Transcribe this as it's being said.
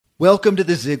Welcome to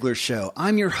The Ziglar Show.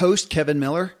 I'm your host, Kevin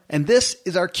Miller, and this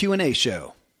is our Q&A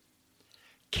show.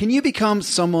 Can you become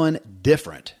someone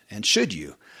different? And should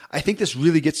you? I think this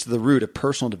really gets to the root of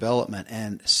personal development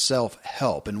and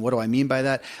self-help. And what do I mean by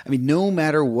that? I mean, no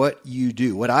matter what you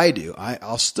do, what I do,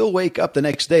 I'll still wake up the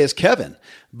next day as Kevin,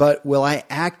 but will I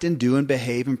act and do and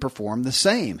behave and perform the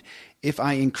same? If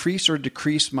I increase or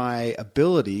decrease my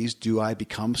abilities, do I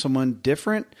become someone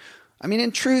different? I mean,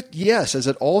 in truth, yes, as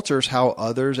it alters how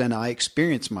others and I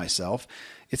experience myself.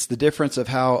 It's the difference of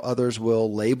how others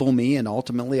will label me, and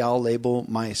ultimately I'll label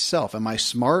myself. Am I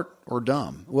smart or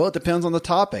dumb? Well, it depends on the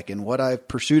topic and what I've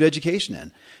pursued education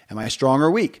in. Am I strong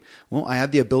or weak? Well, I have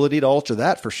the ability to alter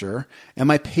that for sure. Am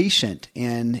I patient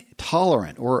and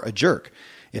tolerant or a jerk?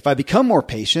 If I become more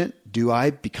patient, do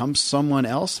I become someone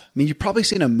else? I mean, you've probably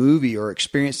seen a movie or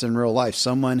experienced in real life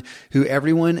someone who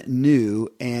everyone knew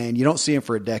and you don't see them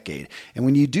for a decade. And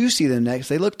when you do see them next,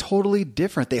 they look totally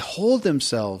different. They hold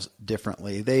themselves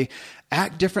differently. They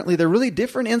act differently. They're really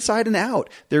different inside and out.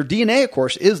 Their DNA, of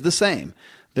course, is the same.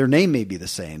 Their name may be the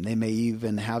same. They may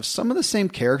even have some of the same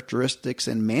characteristics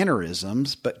and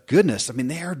mannerisms, but goodness, I mean,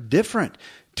 they are different.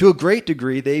 To a great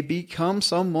degree, they become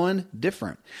someone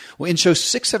different. Well, in show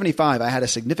 675, I had a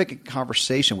significant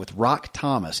conversation with Rock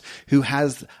Thomas, who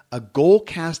has a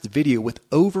Goalcast video with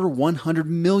over 100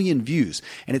 million views,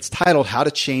 and it's titled How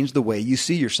to Change the Way You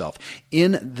See Yourself.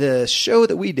 In the show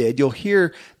that we did, you'll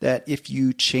hear that if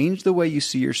you change the way you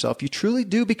see yourself, you truly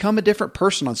do become a different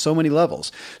person on so many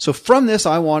levels. So from this,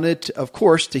 I wanted, of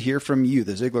course, to hear from you,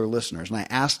 the Ziglar listeners, and I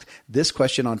asked this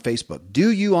question on Facebook.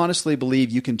 Do you honestly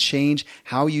believe you can change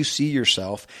how you see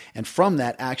yourself, and from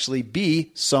that actually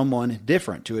be someone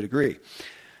different to a degree?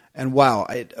 And wow,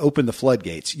 it opened the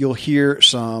floodgates. You'll hear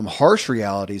some harsh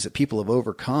realities that people have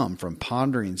overcome, from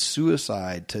pondering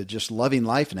suicide to just loving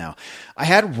life now. I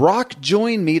had Rock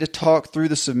join me to talk through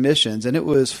the submissions, and it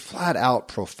was flat out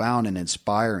profound and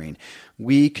inspiring.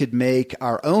 We could make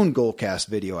our own Goalcast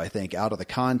video, I think, out of the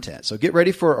content. So get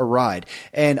ready for a ride.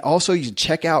 And also you can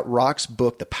check out Rock's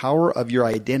book, The Power of Your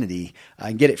Identity,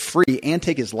 and get it free and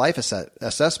take his life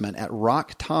assessment at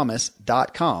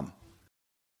rockthomas.com.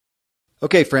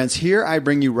 Okay, friends, here I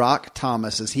bring you Rock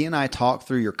Thomas as he and I talk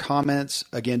through your comments,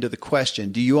 again, to the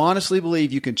question, do you honestly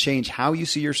believe you can change how you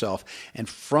see yourself and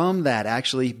from that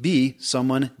actually be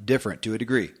someone different to a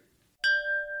degree?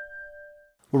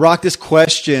 Well, Rock, this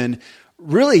question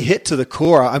really hit to the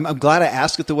core. I'm glad I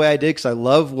asked it the way I did because I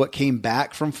love what came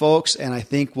back from folks, and I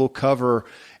think we'll cover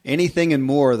anything and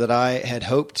more that I had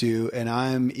hoped to, and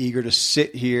I'm eager to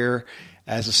sit here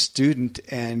as a student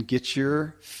and get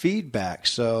your feedback.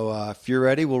 So if you're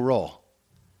ready, we'll roll.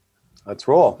 Let's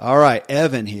roll. All right.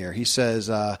 Evan here. He says,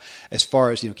 as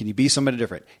far as, can you be somebody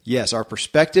different? Yes. Our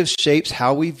perspective shapes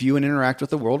how we view and interact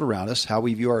with the world around us, how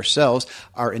we view ourselves.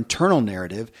 Our internal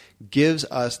narrative gives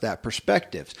us that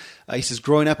perspective. He says,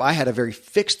 growing up, I had a very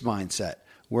fixed mindset,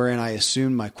 wherein I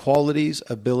assumed my qualities,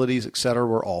 abilities, etc.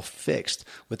 were all fixed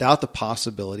without the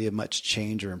possibility of much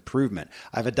change or improvement.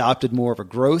 I've adopted more of a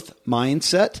growth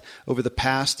mindset over the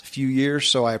past few years,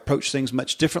 so I approach things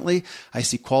much differently. I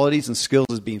see qualities and skills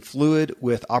as being fluid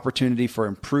with opportunity for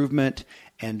improvement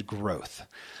and growth.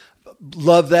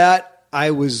 Love that.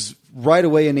 I was right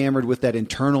away enamored with that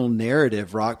internal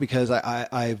narrative, Rock, because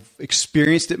I've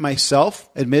experienced it myself,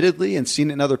 admittedly, and seen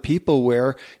it in other people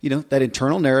where, that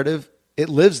internal narrative, it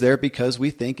lives there because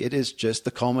we think it is just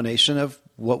the culmination of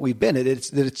what we've been.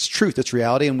 It's truth, it's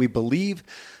reality, and we believe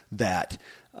that.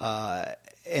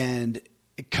 And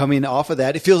coming off of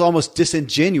that, it feels almost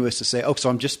disingenuous to say, so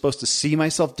I'm just supposed to see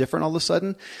myself different all of a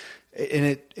sudden.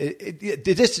 And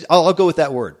I'll go with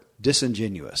that word,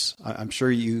 disingenuous. I'm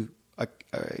sure you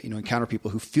encounter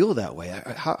people who feel that way.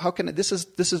 How can this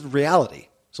is reality?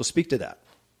 So speak to that.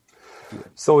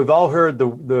 So we've all heard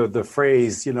the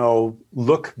phrase,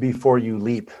 look before you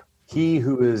leap. He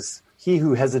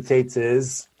who hesitates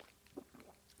is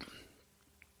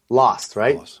lost,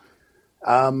 right? Lost.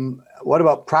 What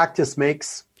about practice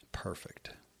makes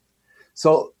perfect?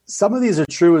 So some of these are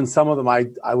true, and some of them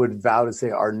I would vow to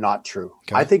say are not true.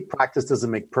 Okay. I think practice doesn't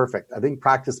make perfect. I think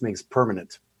practice makes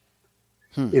permanent.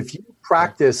 If you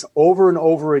practice over and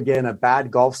over again a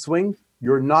bad golf swing,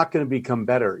 you're not going to become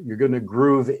better. You're going to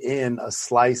groove in a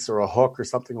slice or a hook or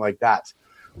something like that.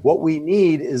 What we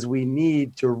need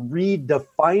to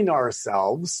redefine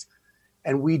ourselves,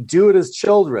 and we do it as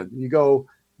children.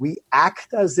 We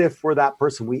act as if we're that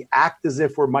person. We act as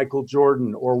if we're Michael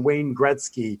Jordan or Wayne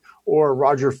Gretzky or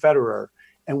Roger Federer,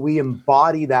 and we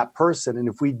embody that person. And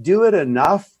if we do it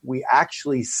enough, we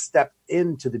actually step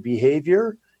into the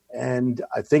behavior. And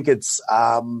I think it's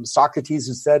Socrates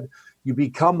who said, you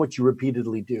become what you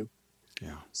repeatedly do.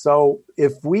 Yeah. So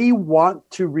if we want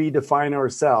to redefine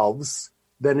ourselves,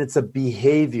 then it's a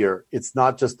behavior. It's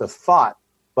not just a thought.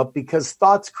 But because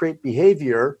thoughts create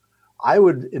behavior, I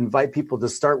would invite people to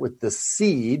start with the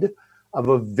seed of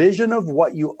a vision of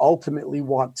what you ultimately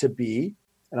want to be.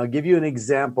 And I'll give you an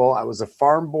example. I was a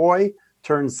farm boy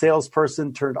turned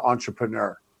salesperson turned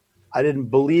entrepreneur. I didn't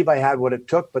believe I had what it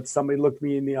took, but somebody looked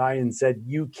me in the eye and said,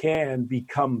 you can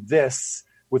become this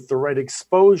with the right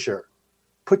exposure.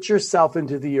 Put yourself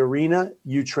into the arena,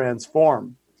 you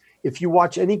transform. If you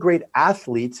watch any great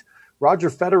athlete, Roger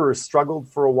Federer struggled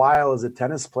for a while as a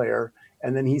tennis player,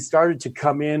 and then he started to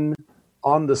come in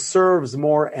on the serves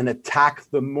more and attack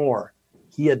them more.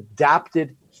 He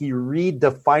adapted, he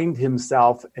redefined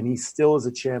himself, and he still is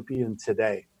a champion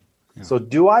today. Yeah. So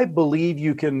do I believe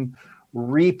you can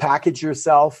repackage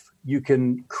yourself? You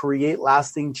can create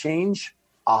lasting change?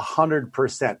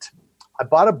 100%. I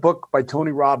bought a book by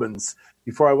Tony Robbins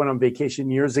before I went on vacation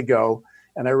years ago,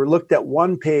 and I looked at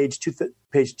one page,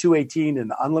 page 218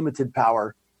 in Unlimited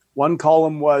Power. One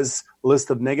column was a list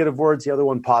of negative words, the other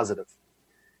one positive.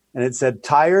 And it said,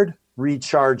 tired,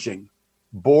 recharging,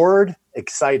 bored,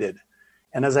 excited.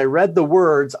 And as I read the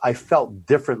words, I felt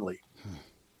differently.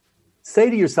 Say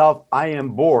to yourself, I am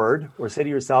bored, or say to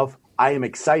yourself, I am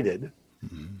excited.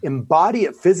 Mm-hmm. Embody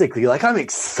it physically, like I'm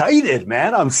excited,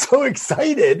 man. I'm so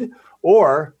excited.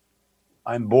 Or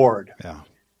I'm bored. Yeah.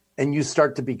 And you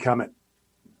start to become it.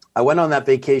 I went on that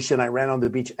vacation. I ran on the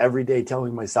beach every day,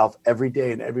 telling myself every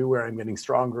day and everywhere I'm getting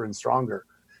stronger and stronger.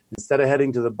 Instead of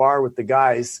heading to the bar with the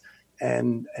guys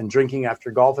and drinking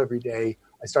after golf every day,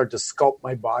 I started to sculpt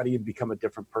my body and become a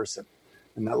different person.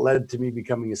 And that led to me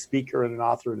becoming a speaker and an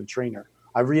author and a trainer.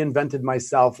 I've reinvented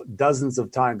myself dozens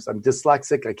of times. I'm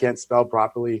dyslexic. I can't spell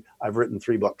properly. I've written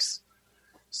 3 books.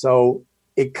 So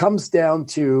it comes down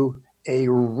to a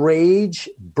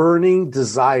rage-burning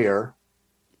desire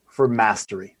for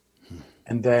mastery,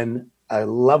 and then a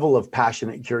level of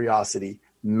passionate curiosity.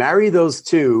 Marry those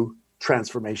two,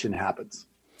 transformation happens.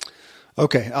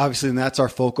 Okay, obviously, and that's our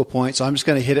focal point. So I'm just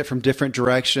going to hit it from different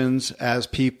directions as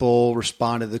people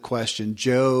respond to the question.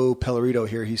 Joe Pellerito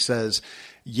here, he says,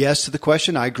 yes to the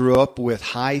question. I grew up with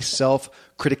high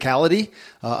self-criticality,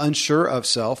 unsure of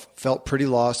self, felt pretty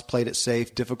lost, played it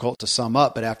safe, difficult to sum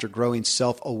up. But after growing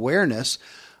self-awareness,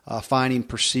 finding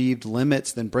perceived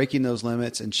limits, then breaking those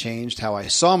limits and changed how I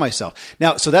saw myself.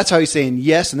 Now, so that's how he's saying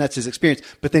yes, and that's his experience.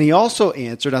 But then he also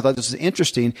answered, I thought this was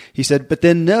interesting. He said, but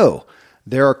then no.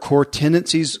 There are core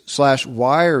tendencies /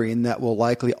 wiring that will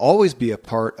likely always be a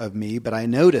part of me, but I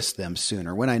notice them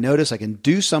sooner. When I notice, I can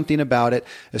do something about it,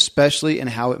 especially in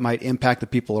how it might impact the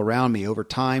people around me. Over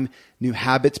time, new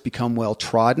habits become well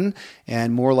trodden,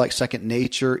 and more like second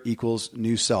nature equals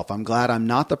new self. I'm glad I'm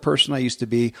not the person I used to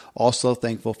be. Also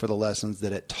thankful for the lessons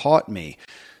that it taught me.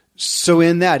 So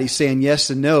in that, he's saying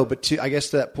yes and no, but I guess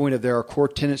to that point of there are core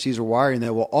tendencies or wiring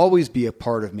that will always be a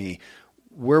part of me.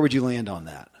 Where would you land on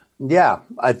that? Yeah,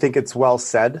 I think it's well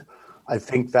said. I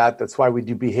think that's why we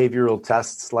do behavioral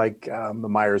tests like the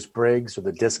Myers-Briggs or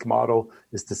the DISC model,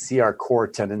 is to see our core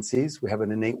tendencies. We have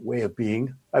an innate way of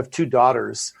being. I have 2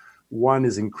 daughters. One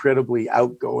is incredibly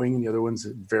outgoing and the other one's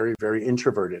very, very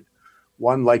introverted.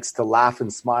 One likes to laugh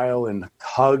and smile and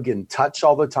hug and touch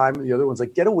all the time. And the other one's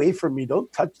like, get away from me.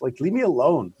 Don't touch, like, leave me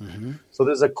alone. Mm-hmm. So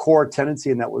there's a core tendency,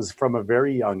 and that was from a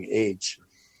very young age.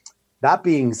 That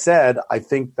being said, I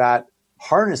think that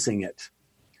harnessing it.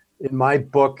 In my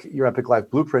book, Your Epic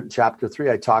Life Blueprint, Chapter 3,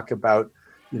 I talk about,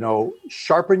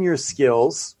 sharpen your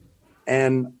skills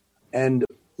and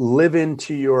live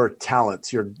into your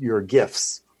talents, your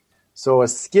gifts. So a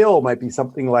skill might be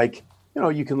something like,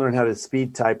 you can learn how to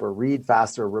speed type or read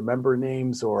faster, remember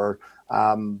names, or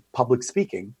public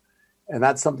speaking. And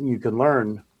that's something you can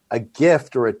learn. A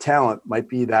gift or a talent might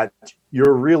be that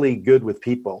you're really good with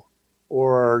people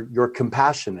or you're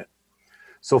compassionate.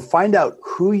 So find out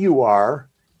who you are,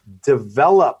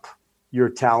 develop your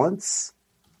talents,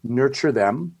 nurture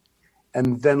them,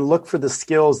 and then look for the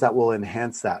skills that will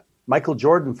enhance that. Michael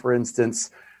Jordan, for instance,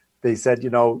 they said,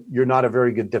 you're not a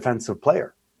very good defensive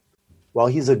player. Well,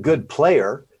 he's a good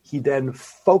player. He then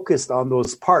focused on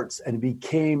those parts and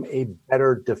became a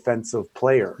better defensive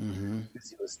player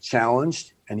because he was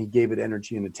challenged and he gave it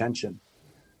energy and attention.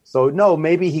 So no,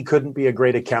 maybe he couldn't be a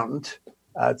great accountant.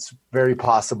 It's very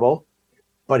possible.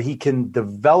 But he can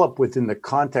develop within the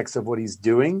context of what he's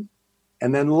doing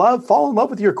and then fall in love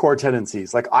with your core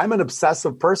tendencies. Like, I'm an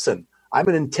obsessive person. I'm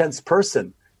an intense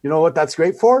person. You know what that's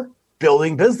great for?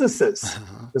 Building businesses.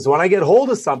 Because when I get hold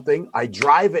of something, I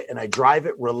drive it, and I drive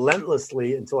it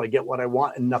relentlessly until I get what I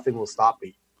want, and nothing will stop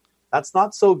me. That's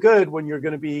not so good when you're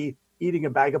going to be eating a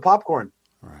bag of popcorn.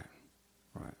 Right.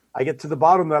 I get to the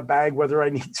bottom of that bag whether I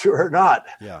need to or not.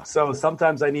 Yeah. So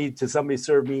sometimes I need to somebody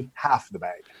serve me half the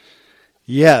bag.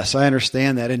 Yes, I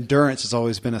understand that. Endurance has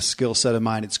always been a skill set of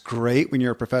mine. It's great when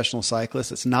you're a professional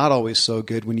cyclist. It's not always so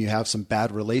good when you have some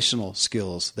bad relational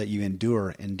skills that you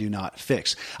endure and do not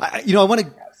fix. I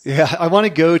want to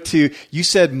go to, you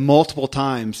said multiple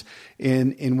times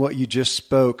in what you just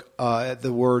spoke,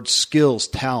 the word skills,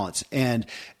 talents. And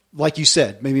like you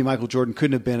said, maybe Michael Jordan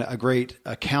couldn't have been a great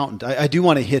accountant. I do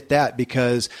want to hit that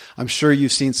because I'm sure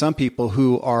you've seen some people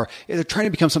who they're trying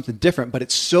to become something different, but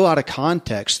it's so out of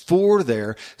context for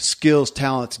their skills,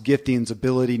 talents, giftings,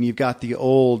 ability. And you've got the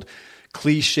old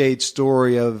cliched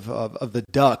story of the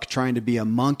duck trying to be a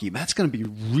monkey. That's going to be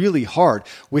really hard,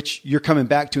 which you're coming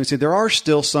back to and say there are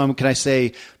still some, can I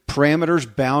say,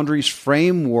 parameters, boundaries,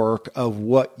 framework of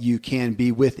what you can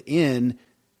be within,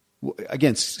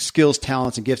 again, skills,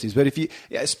 talents, and giftings. But if you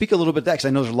speak a little bit of that, because I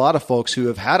know there's a lot of folks who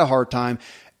have had a hard time,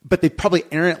 but they probably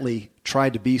errantly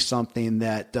tried to be something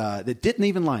that didn't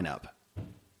even line up.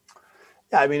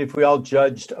 Yeah, I mean, if we all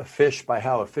judged a fish by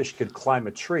how a fish could climb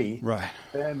a tree, right,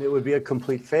 then it would be a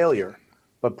complete failure.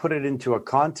 But put it into a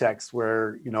context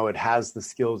where, it has the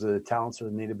skills or the talents or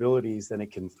the innate abilities, then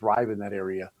it can thrive in that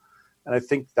area. And I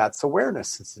think that's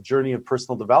awareness. It's a journey of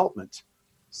personal development.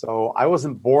 So I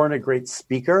wasn't born a great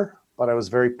speaker, but I was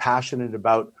very passionate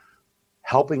about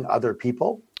helping other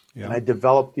people. Yeah. And I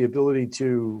developed the ability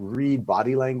to read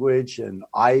body language and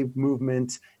eye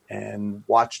movement and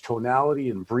watch tonality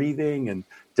and breathing and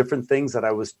different things that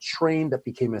I was trained that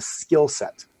became a skill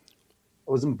set.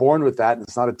 I wasn't born with that, and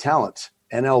it's not a talent.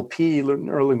 NLP,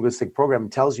 Neuro-Linguistic Programming,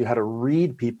 tells you how to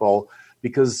read people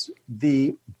because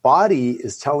the body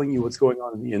is telling you what's going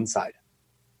on in the inside.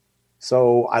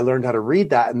 So I learned how to read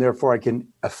that, and therefore I can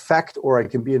affect or I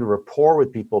can be in rapport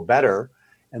with people better.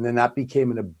 And then that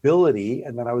became an ability,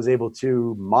 and then I was able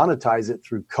to monetize it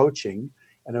through coaching,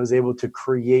 and I was able to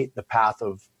create the path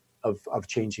of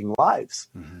changing lives.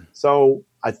 Mm-hmm. So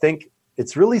I think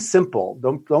it's really simple.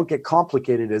 Don't get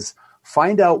complicated. Is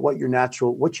find out what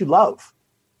what you love.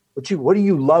 What do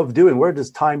you love doing? Where does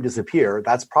time disappear?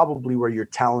 That's probably where you're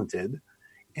talented.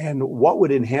 And what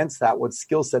would enhance that? What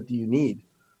skill set do you need?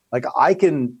 Like I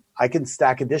can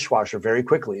stack a dishwasher very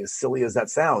quickly, as silly as that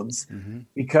sounds, mm-hmm.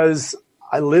 because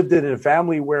I lived in a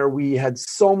family where we had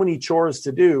so many chores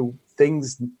to do.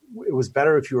 It was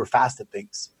better if you were fast at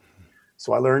things.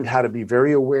 So I learned how to be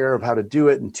very aware of how to do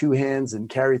it in two hands and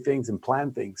carry things and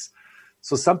plan things.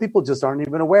 So some people just aren't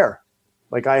even aware.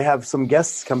 Like I have some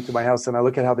guests come to my house and I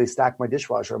look at how they stack my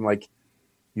dishwasher. I'm like,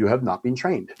 you have not been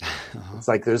trained. Uh-huh. It's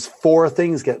like there's 4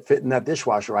 things get fit in that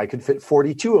dishwasher. I could fit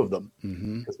 42 of them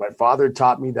because my father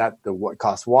taught me that what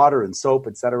costs water and soap,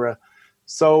 etc.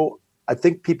 So I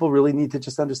think people really need to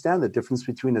just understand the difference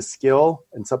between a skill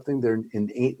and something they're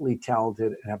innately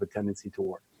talented and have a tendency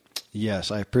toward.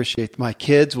 Yes, I appreciate my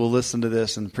kids will listen to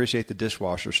this and appreciate the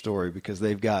dishwasher story because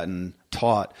they've gotten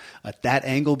taught at that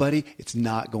angle, buddy, it's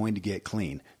not going to get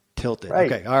clean. Tilted.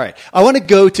 Right. Okay. All right. I want to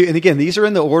go to, and again, these are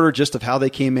in the order just of how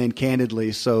they came in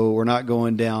candidly. So we're not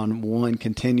going down one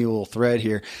continual thread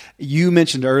here. You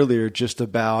mentioned earlier just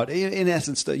about, in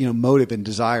essence, motive and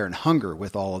desire and hunger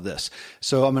with all of this.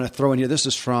 So I'm going to throw in here. This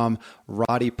is from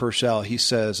Roddy Purcell. He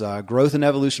says, growth and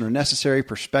evolution are necessary.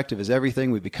 Perspective is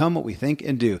everything. We become what we think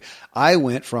and do. I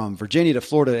went from Virginia to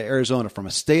Florida to Arizona, from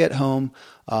a stay-at-home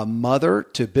mother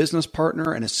to business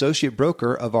partner and associate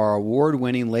broker of our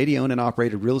award-winning lady-owned and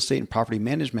operated real estate and property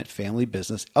management family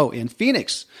business. Oh, in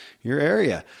Phoenix, your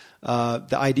area. The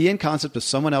idea and concept of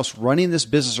someone else running this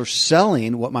business or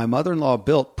selling what my mother-in-law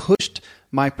built pushed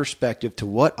my perspective to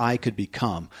what I could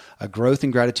become. A growth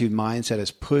and gratitude mindset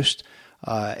has pushed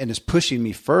and is pushing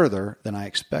me further than I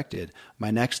expected.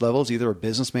 My next level is either a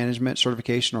business management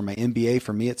certification or my MBA.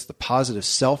 For me, it's the positive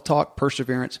self-talk,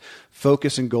 perseverance,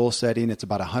 focus, and goal setting. It's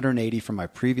about 180 from my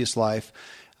previous life.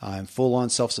 I'm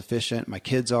full-on self-sufficient. My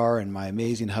kids are, and my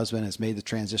amazing husband has made the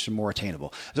transition more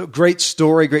attainable. So great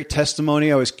story, great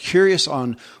testimony. I was curious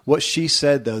on what she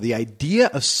said, though. The idea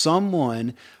of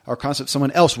someone or concept, someone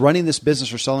else running this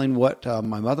business or selling what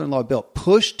my mother-in-law built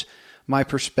pushed my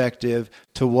perspective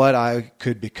to what I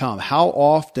could become. How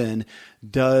often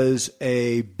does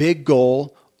a big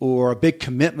goal or a big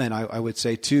commitment, I would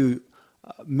say, to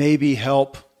maybe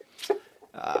help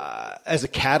as a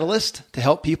catalyst to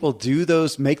help people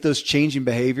make those changing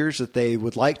behaviors that they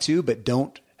would like to, but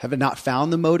have not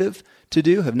found the motive to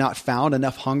do, have not found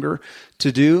enough hunger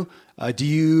to do?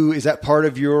 Is that part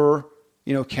of your,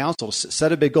 counsel?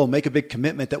 Set a big goal, make a big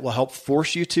commitment that will help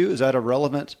force you to? Is that a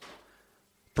relevant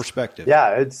perspective?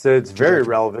 Yeah, it's very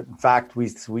relevant. In fact,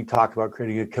 we talk about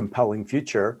creating a compelling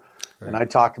future. And I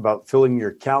talk about filling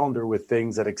your calendar with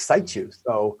things that excite you.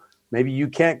 So maybe you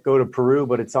can't go to Peru,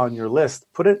 but it's on your list.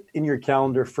 Put it in your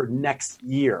calendar for next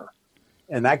year.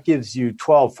 And that gives you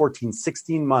 12, 14,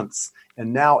 16 months.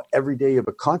 And now every day you have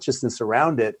a consciousness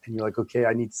around it. And you're like, okay,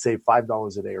 I need to save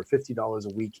 $5 a day or $50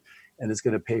 a week. And it's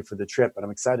going to pay for the trip. And I'm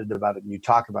excited about it. And you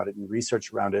talk about it and you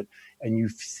research around it. And you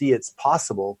see it's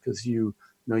possible because you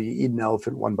eat an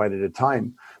elephant one bite at a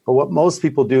time. But what most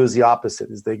people do is the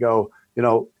opposite, is they go,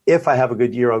 if I have a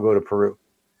good year, I'll go to Peru.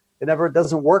 It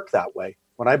doesn't work that way.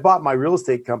 When I bought my real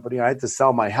estate company, I had to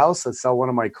sell my house. I'd sell one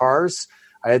of my cars.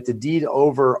 I had to deed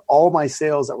over all my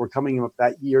sales that were coming up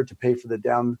that year to pay for the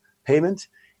down payment.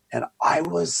 And I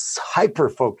was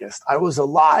hyper-focused. I was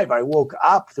alive. I woke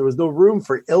up. There was no room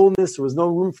for illness. There was no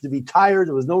room to be tired.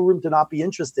 There was no room to not be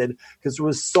interested because there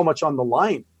was so much on the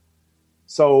line.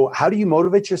 So how do you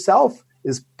motivate yourself?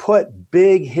 Is put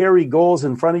big, hairy goals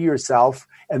in front of yourself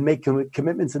and make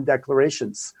commitments and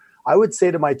declarations. I would say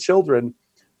to my children,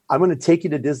 I'm going to take you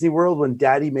to Disney World when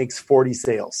Daddy makes 40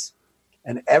 sales.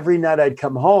 And every night I'd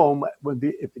come home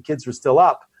if the kids were still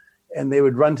up, and they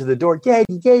would run to the door,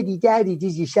 Daddy,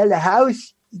 did you sell the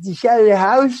house? Did you sell the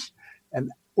house? And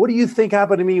what do you think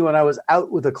happened to me when I was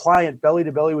out with a client, belly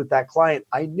to belly with that client?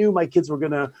 I knew my kids were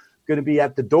going to be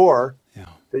at the door. Yeah.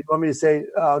 You want me to say,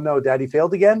 oh, no, Daddy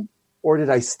failed again? Or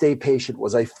did I stay patient?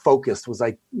 Was I focused? Was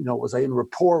I in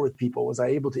rapport with people? Was I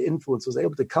able to influence? Was I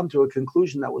able to come to a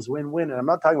conclusion that was win-win? And I'm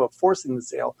not talking about forcing the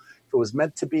sale. If it was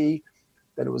meant to be,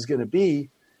 then it was going to be.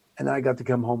 And then I got to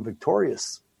come home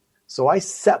victorious. So I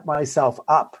set myself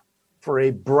up for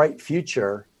a bright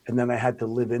future, and then I had to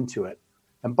live into it.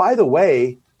 And by the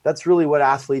way, that's really what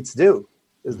athletes do,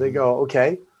 is they go,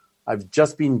 okay, I've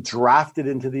just been drafted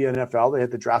into the NFL. They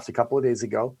had the draft a couple of days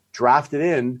ago, drafted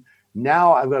in.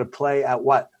 Now I've got to play at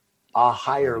what? A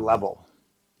higher level.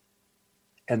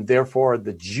 And therefore,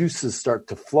 the juices start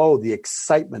to flow, the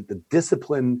excitement, the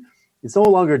discipline. It's no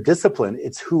longer discipline.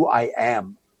 It's who I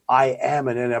am. I am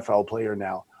an NFL player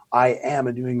now. I am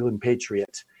a New England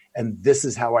Patriot. And this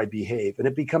is how I behave. And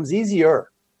it becomes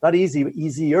easier. Not easy, but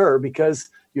easier, because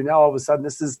all of a sudden,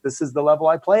 this is the level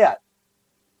I play at.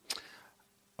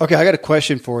 Okay, I got a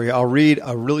question for you. I'll read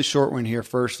a really short one here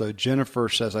first, though. Jennifer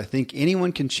says, I think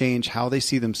anyone can change how they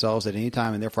see themselves at any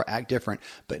time and therefore act different,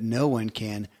 but no one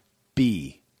can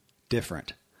be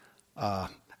different. I'll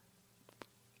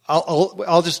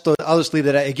just leave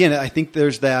that. Again, I think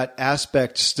there's that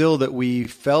aspect still that we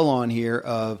fell on here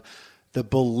of the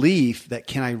belief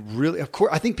that of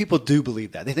course, I think people do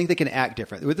believe that. They think they can act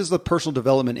different. This is the personal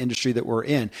development industry that we're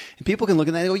in. And people can look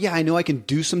at that and go, yeah, I know I can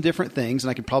do some different things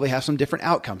and I can probably have some different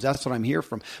outcomes. That's what I'm here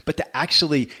from. But to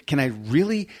actually, can I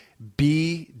really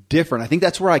be different? I think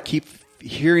that's where I keep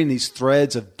hearing these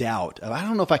threads of doubt. I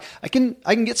don't know if I can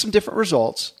get some different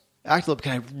results. Can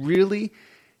I really?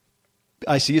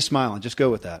 I see you smiling. Just go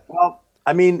with that. Well,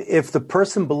 I mean, if the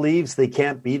person believes they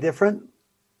can't be different,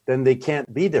 then they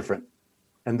can't be different.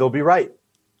 And they'll be right.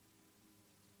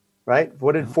 Right?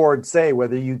 What did Ford say?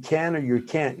 Whether you can or you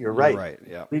can't, you're right. Right,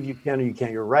 yeah. Believe you can or you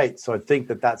can't, you're right. So I think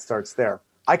that starts there.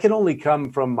 I can only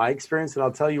come from my experience, and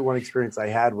I'll tell you one experience I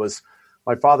had was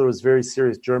my father was a very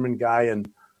serious German guy,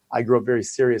 and I grew up very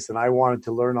serious, and I wanted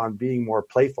to learn on being more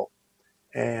playful.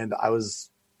 And I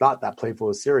was not that playful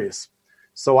or serious.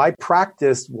 So I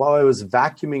practiced while I was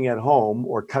vacuuming at home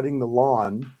or cutting the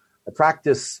lawn. I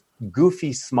practiced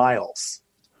goofy smiles.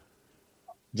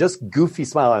 Just goofy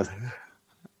smiles.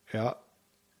 Yeah,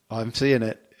 I'm seeing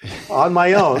it. On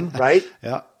my own, right?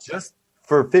 Yeah. Just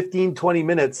for 15, 20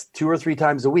 minutes, 2 or 3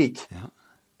 times a week. Yeah.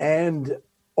 And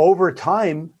over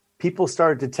time, people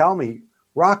started to tell me,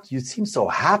 Rock, you seem so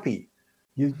happy.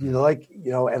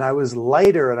 And I was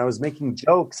lighter and I was making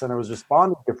jokes and I was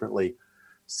responding differently.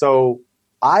 So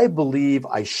I believe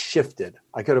I shifted.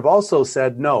 I could have also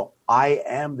said, no, I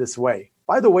am this way.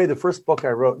 By the way, the first book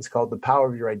I wrote is called The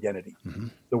Power of Your Identity. Mm-hmm.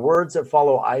 The words that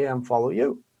follow I am follow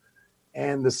you.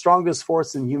 And the strongest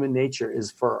force in human nature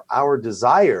is for our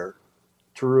desire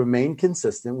to remain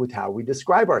consistent with how we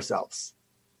describe ourselves.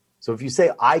 So if you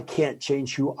say, I can't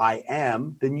change who I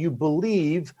am, then you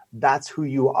believe that's who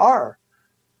you are.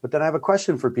 But then I have a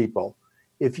question for people.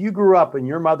 If you grew up and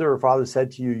your mother or father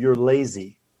said to you, you're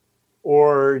lazy,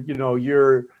 or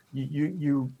you're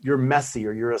messy,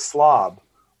 or you're a slob,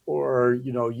 or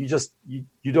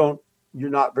you're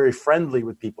not very friendly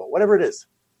with people, whatever it is,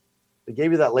 they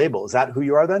gave you that label. Is that who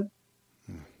you are then?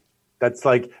 That's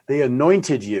like they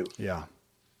anointed you. Yeah.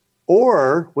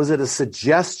 Or was it a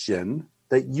suggestion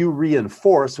that you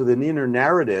reinforced with an inner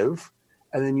narrative,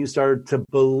 and then you started to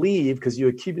believe because you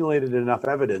accumulated enough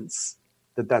evidence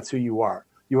that that's who you are?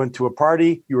 You went to a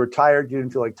party, you were tired, you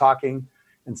didn't feel like talking,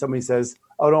 and somebody says,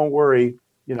 oh, don't worry,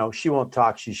 she won't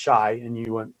talk, she's shy. And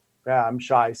you went, yeah, I'm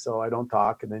shy, so I don't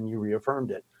talk. And then you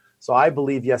reaffirmed it. So I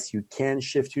believe, yes, you can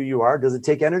shift who you are. Does it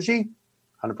take energy?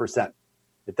 100%.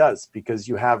 It does, because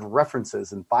you have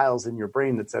references and files in your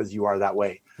brain that says you are that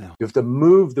way. Yeah. You have to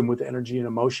move them with energy and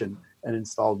emotion and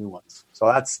install new ones. So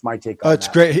that's my take on that. It's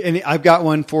great. And I've got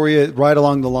one for you right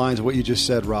along the lines of what you just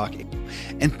said, Rock.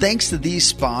 And thanks to these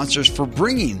sponsors for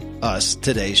bringing us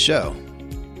today's show.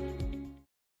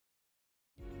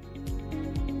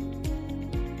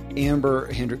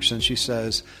 Amber Hendrickson, she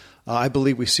says, I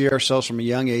believe we see ourselves from a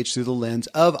young age through the lens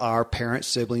of our parents,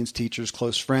 siblings, teachers,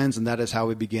 close friends, and that is how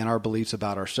we begin our beliefs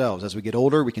about ourselves. As we get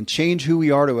older, we can change who we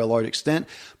are to a large extent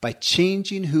by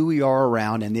changing who we are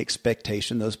around and the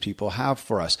expectation those people have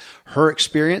for us. Her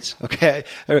experience, okay,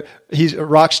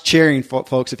 Rock's cheering,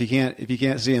 folks, if you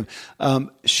can't see him.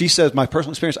 She says, my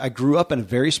personal experience, I grew up in a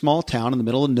very small town in the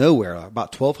middle of nowhere,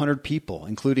 about 1,200 people,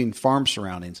 including farm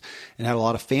surroundings, and had a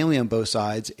lot of family on both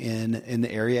sides in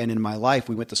the area. And in my life,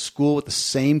 we went to school with the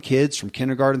same kids from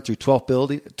kindergarten through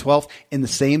 12th in the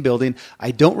same building.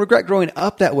 I don't regret growing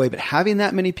up that way, but having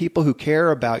that many people who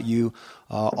care about you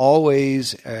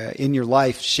always in your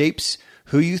life shapes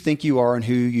who you think you are and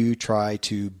who you try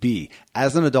to be.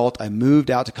 As an adult, I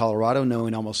moved out to Colorado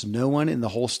knowing almost no one in the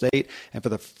whole state. And for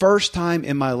the first time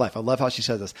in my life, I love how she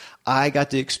says this, I got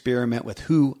to experiment with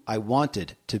who I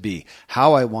wanted to be,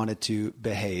 how I wanted to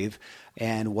behave,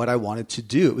 and what I wanted to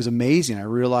do. It was amazing. I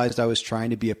realized I was trying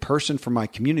to be a person for my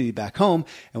community back home.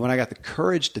 And when I got the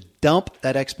courage to dump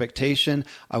that expectation,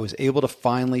 I was able to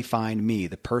finally find me,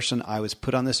 the person I was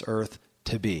put on this earth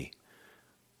to be.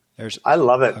 I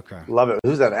love it. Okay. Love it.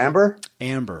 Who's that? Amber?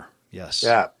 Amber. Yes.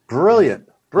 Yeah. Brilliant.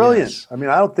 Brilliant. Yes. I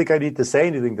mean, I don't think I need to say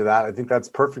anything to that. I think that's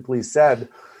perfectly said.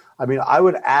 I mean, I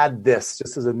would add this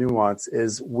just as a nuance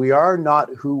is we are not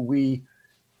who we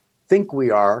think we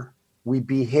are. We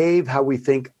behave how we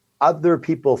think other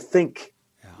people think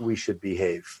we should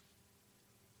behave.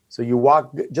 So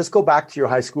just go back to your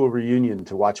high school reunion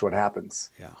to watch what happens.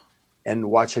 Yeah.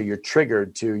 And watch how you're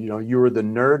triggered to, you were the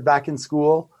nerd back in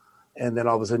school. And then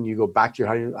all of a sudden you go back to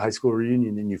your high school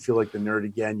reunion and you feel like the nerd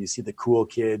again. You see the cool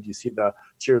kid, you see the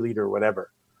cheerleader,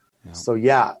 whatever. Yeah.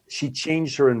 So she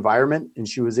changed her environment and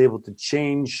she was able to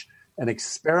change and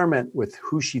experiment with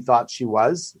who she thought she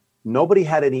was. Nobody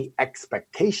had any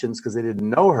expectations because they didn't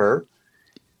know her.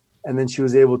 And then she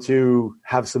was able to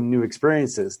have some new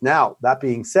experiences. Now, that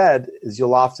being said, there's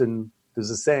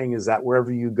a saying is that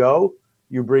wherever you go,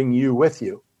 you bring you with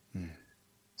you.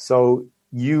 So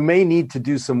you may need to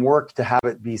do some work to have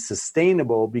it be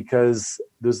sustainable because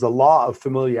there's the law of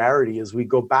familiarity as we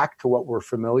go back to what we're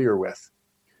familiar with.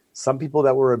 Some people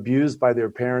that were abused by their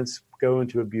parents go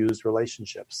into abused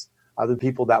relationships. Other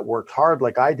people that worked hard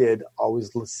like I did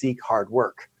always seek hard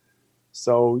work.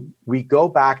 So we go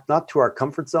back not to our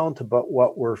comfort zone, but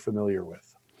what we're familiar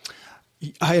with.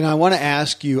 And I want to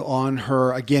ask you on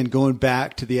her, again, going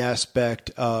back to the aspect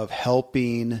of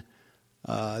helping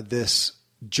this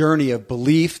journey of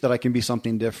belief that I can be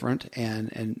something different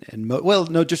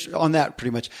just on that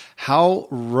pretty much. How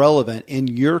relevant in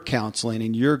your counseling,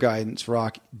 in your guidance,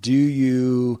 Rock,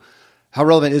 how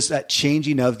relevant is that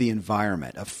changing of the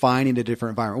environment, of finding a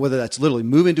different environment, whether that's literally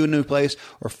moving to a new place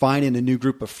or finding a new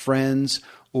group of friends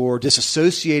or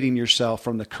disassociating yourself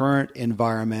from the current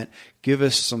environment? Give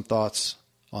us some thoughts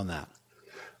on that.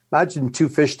 Imagine two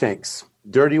fish tanks,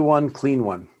 dirty one, clean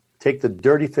one. Take the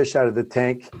dirty fish out of the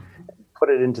tank, put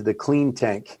it into the clean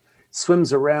tank,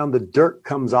 swims around, the dirt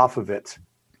comes off of it,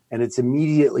 and it's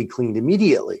immediately cleaned.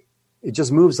 Immediately. It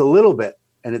just moves a little bit,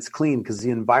 and it's clean because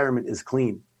the environment is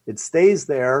clean. It stays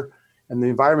there, and the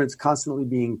environment's constantly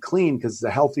being clean because it's a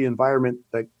healthy environment.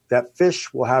 That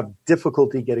fish will have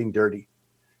difficulty getting dirty.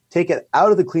 Take it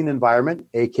out of the clean environment,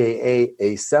 aka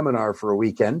a seminar for a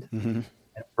weekend, and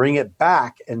bring it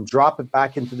back and drop it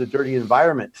back into the dirty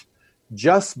environment.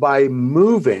 Just by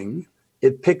moving,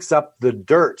 it picks up the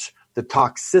dirt, the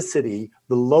toxicity,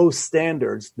 the low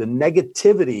standards, the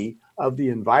negativity of the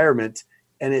environment,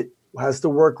 and it has to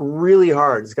work really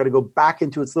hard. It's got to go back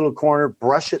into its little corner,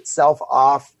 brush itself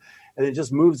off, and it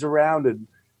just moves around. And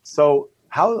so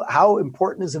how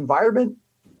important is environment?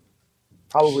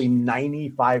 Probably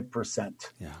 95%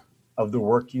 of the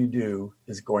work you do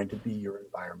is going to be your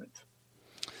environment.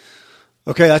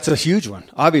 Okay, that's a huge one,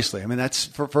 obviously. I mean, that's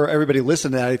for everybody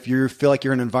listening to that. If you feel like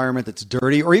you're in an environment that's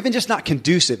dirty or even just not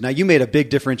conducive. Now, you made a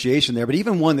big differentiation there, but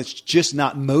even one that's just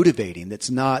not motivating,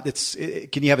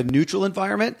 can you have a neutral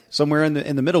environment somewhere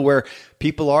in the middle where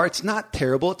people are? It's not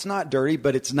terrible, it's not dirty,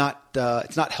 but it's not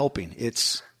helping.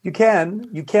 You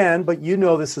can, but you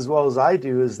know this as well as I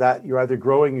do, is that you're either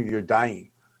growing or you're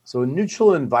dying. So a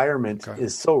neutral environment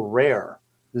is so rare.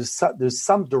 There's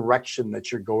some direction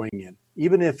that you're going in.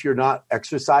 Even if you're not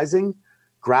exercising,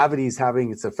 gravity is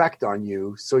having its effect on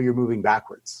you, so you're moving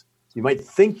backwards. You might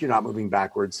think you're not moving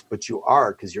backwards, but you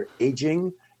are, because you're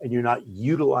aging and you're not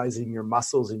utilizing your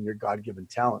muscles and your God-given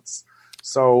talents.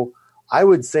 So I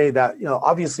would say that,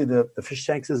 obviously the fish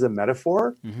tanks is a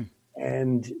metaphor,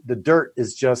 and the dirt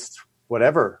is just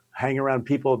whatever. Hang around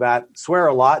people that swear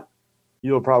a lot,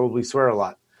 you'll probably swear a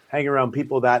lot. Hang around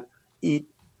people that eat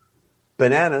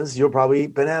bananas, you'll probably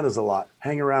eat bananas a lot.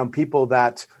 Hang around people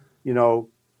that,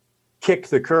 kick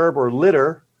the curb or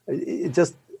litter. It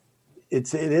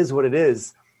is what it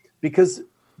is, because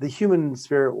the human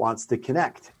spirit wants to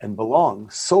connect and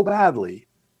belong so badly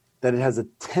that it has a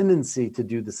tendency to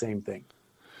do the same thing.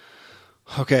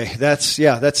 Okay, that's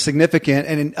significant,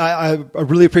 and I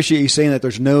really appreciate you saying that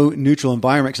there's no neutral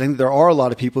environment, because I think there are a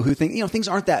lot of people who think things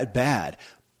aren't that bad,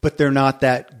 but they're not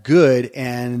that good,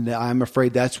 and I'm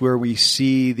afraid that's where we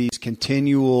see these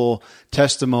continual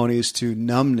testimonies to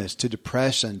numbness, to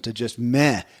depression, to just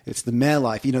meh. It's the meh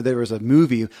life. There was a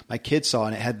movie my kids saw,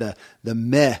 and it had the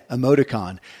meh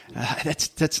emoticon.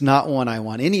 That's not one I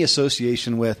want any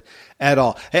association with at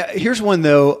all. Hey, here's one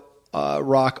though.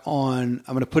 Rock, I'm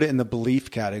going to put it in the belief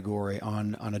category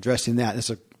on addressing that. It's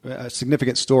a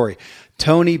significant story.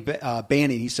 Tony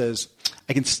Banning, he says,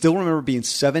 I can still remember being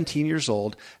 17 years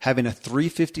old, having a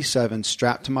 357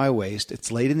 strapped to my waist. It's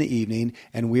late in the evening,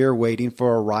 and we are waiting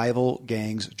for a rival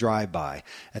gang's drive-by.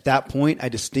 At that point, I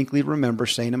distinctly remember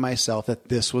saying to myself that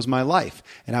this was my life,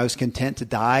 and I was content to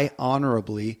die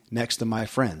honorably next to my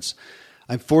friends.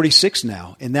 I'm 46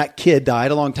 now, and that kid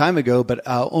died a long time ago, but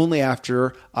only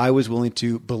after I was willing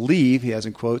to believe, he has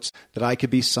in quotes, that I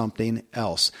could be something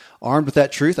else. Armed with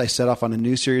that truth, I set off on a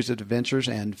new series of adventures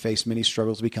and faced many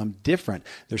struggles to become different.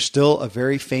 There's still a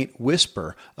very faint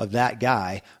whisper of that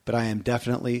guy, but I am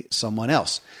definitely someone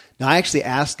else. Now, I actually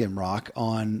asked him, Rock,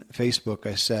 on Facebook.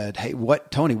 I said, hey,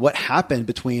 Tony, what happened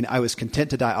between I was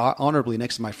content to die honorably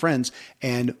next to my friends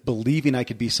and believing I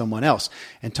could be someone else?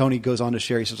 And Tony goes on to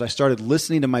share, he says, I started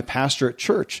listening to my pastor at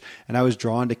church, and I was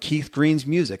drawn to Keith Green's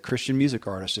music, Christian music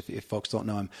artist, if folks don't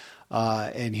know him.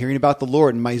 And hearing about the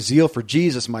Lord and my zeal for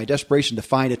Jesus, my desperation to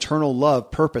find eternal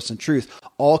love, purpose, and truth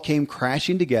all came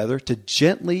crashing together to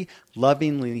gently,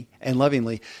 lovingly,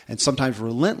 and sometimes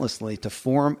relentlessly to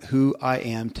form who I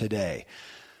am today.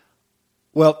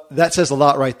 Well, that says a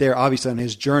lot right there, obviously, on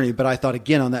his journey. But I thought,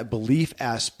 again, on that belief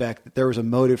aspect, that there was a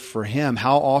motive for him.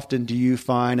 How often do you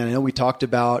find, and I know we talked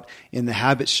about in the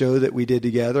Habit show that we did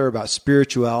together about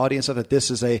spirituality and stuff, that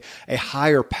this is a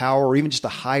higher power or even just a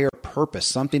higher purpose,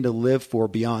 something to live for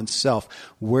beyond self.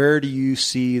 Where do you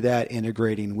see that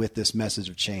integrating with this message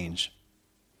of change?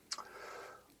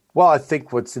 Well, I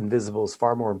think what's invisible is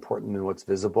far more important than what's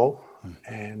visible.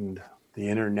 And the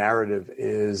inner narrative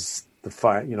is the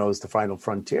final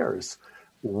frontiers.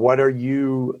 What are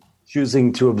you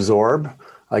choosing to absorb?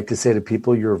 I like to say to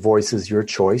people, your voice is your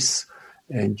choice,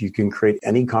 and you can create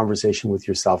any conversation with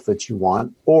yourself that you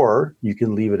want, or you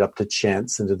can leave it up to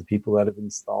chance and to the people that have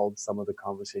installed some of the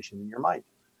conversation in your mind.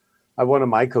 One of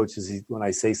my coaches, when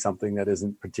I say something that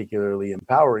isn't particularly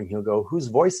empowering, he'll go, whose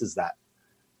voice is that?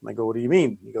 And I go, what do you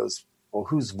mean? He goes, well,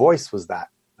 whose voice was that?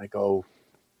 I go,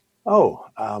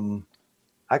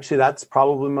 actually, that's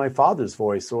probably my father's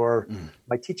voice or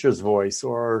my teacher's voice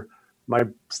or my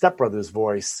stepbrother's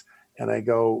voice. And he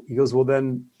goes, well,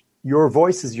 then your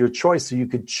voice is your choice. So you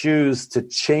could choose to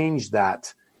change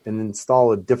that and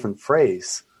install a different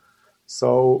phrase.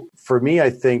 So for me, I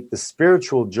think the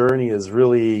spiritual journey is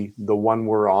really the one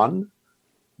we're on.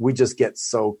 We just get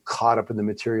so caught up in the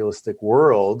materialistic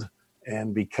world.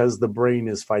 And because the brain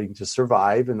is fighting to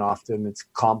survive, and often it's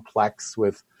complex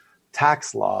with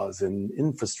tax laws and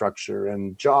infrastructure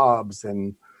and jobs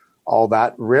and all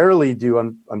that,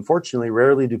 unfortunately,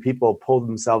 rarely do people pull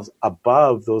themselves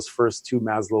above those first two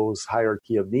Maslow's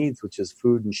hierarchy of needs, which is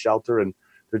food and shelter, and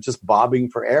they're just bobbing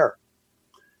for air.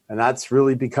 And that's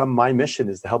really become my mission,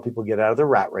 is to help people get out of the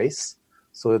rat race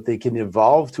so that they can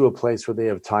evolve to a place where they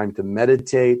have time to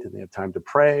meditate and they have time to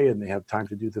pray and they have time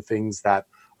to do the things that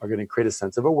are going to create a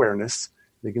sense of awareness.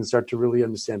 They can start to really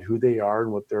understand who they are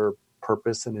and what their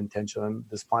purpose and intention on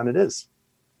this planet is.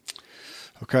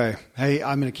 Okay. Hey,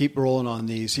 I'm going to keep rolling on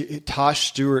these. Tosh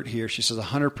Stewart here. She says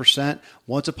 100%.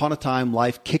 Once upon a time,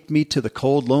 life kicked me to the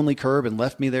cold, lonely curb and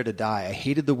left me there to die. I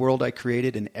hated the world I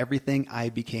created and everything I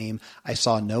became. I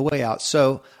saw no way out,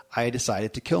 so I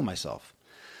decided to kill myself.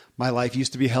 My life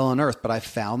used to be hell on earth, but I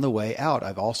found the way out.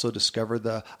 I've also discovered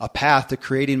a path to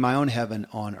creating my own heaven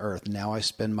on earth. Now I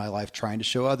spend my life trying to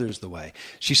show others the way.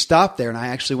 She stopped there, and I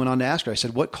actually went on to ask her. I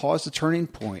said, what caused the turning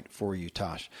point for you,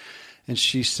 Tosh? And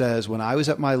she says, when I was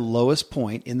at my lowest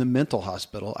point in the mental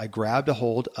hospital, I grabbed a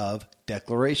hold of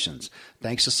declarations,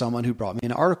 thanks to someone who brought me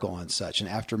an article on such. And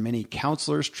after many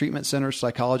counselors, treatment centers,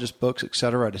 psychologists, books,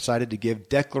 etc., I decided to give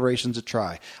declarations a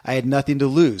try. I had nothing to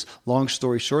lose. Long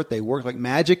story short, they worked like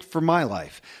magic for my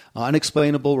life.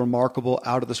 Unexplainable, remarkable,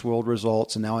 out of this world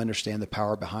results. And now I understand the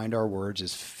power behind our words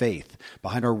is faith.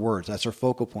 Behind our words, that's our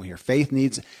focal point here. Faith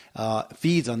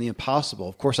feeds on the impossible.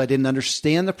 Of course, I didn't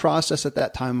understand the process at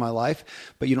that time in my life,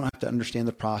 but you don't have to understand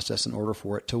the process in order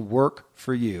for it to work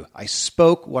for you. I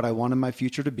spoke what I wanted my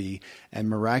future to be and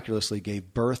miraculously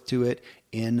gave birth to it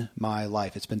in my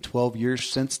life. It's been 12 years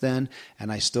since then,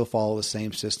 and I still follow the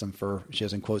same system for, she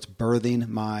has in quotes, birthing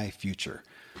my future.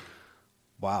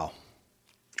 Wow.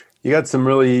 You got some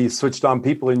really switched on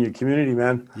people in your community,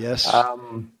 man. Yes.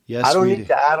 Yes, I don't need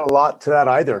to add a lot to that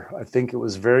either. I think it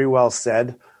was very well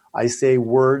said. I say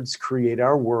words create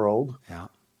our world. Yeah.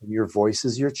 Your voice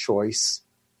is your choice.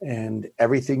 And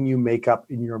everything you make up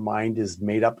in your mind is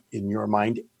made up in your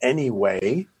mind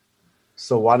anyway.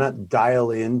 So why not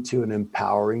dial into an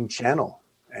empowering channel?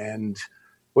 And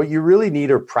what you really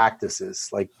need are practices,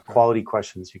 like quality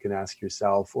questions you can ask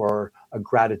yourself or a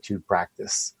gratitude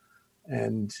practice.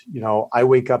 And, you know, I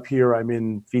wake up here, I'm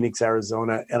in Phoenix,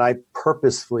 Arizona, and I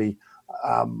purposefully,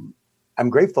 I'm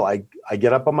grateful. I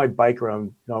get up on my bike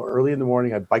around, early in the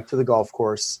morning. I bike to the golf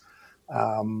course.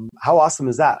 How awesome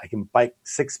is that? I can bike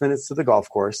 6 minutes to the golf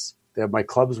course. They have my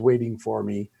clubs waiting for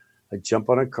me. I jump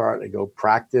on a cart, I go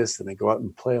practice, and I go out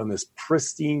and play on this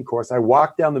pristine course. I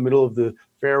walk down the middle of the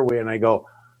fairway and I go,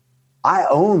 I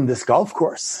own this golf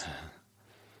course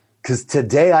because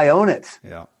today I own it.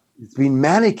 Yeah. It's been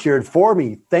manicured for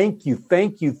me. Thank you,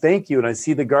 thank you, thank you. And I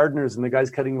see the gardeners and the guys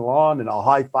cutting the lawn, and I'll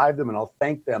high five them and I'll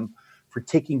thank them for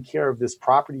taking care of this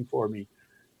property for me.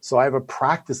 So I have a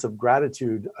practice of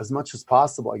gratitude as much as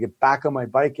possible. I get back on my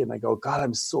bike and I go, God,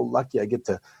 I'm so lucky. I get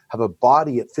to have a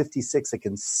body at 56 that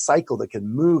can cycle, that can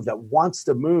move, that wants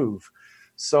to move.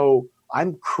 So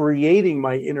I'm creating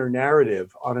my inner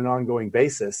narrative on an ongoing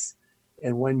basis.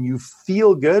 And when you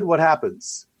feel good, what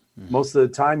happens? Mm-hmm. Most of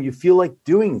the time you feel like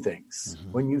doing things.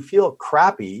 Mm-hmm. When you feel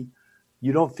crappy,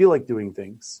 you don't feel like doing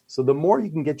things. So the more you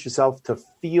can get yourself to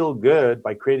feel good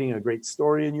by creating a great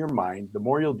story in your mind, the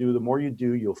more you'll do, the more you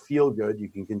do, you'll feel good. You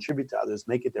can contribute to others,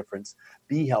 make a difference,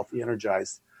 be healthy,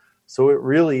 energized. So it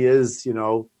really is,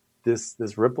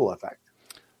 this ripple effect.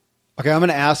 Okay, I'm going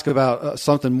to ask about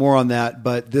something more on that,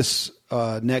 but this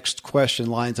next question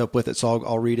lines up with it, so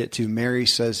I'll read it too. Mary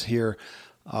says here,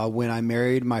 when I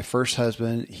married my first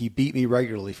husband, he beat me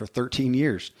regularly for 13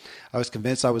 years. I was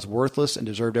convinced I was worthless and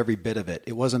deserved every bit of it.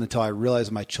 It wasn't until I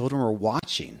realized my children were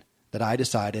watching that I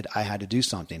decided I had to do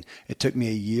something. It took me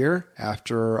a year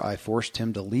after I forced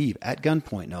him to leave, at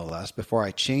gunpoint no less, before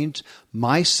I changed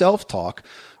my self-talk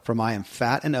from I am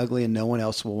fat and ugly and no one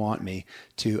else will want me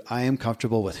to I am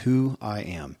comfortable with who I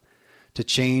am. To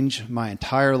change my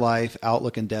entire life,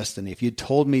 outlook, and destiny. If you'd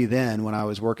told me then when I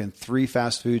was working 3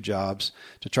 fast food jobs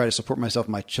to try to support myself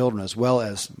and my children, as well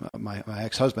as my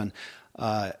ex-husband,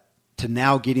 to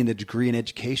now getting a degree in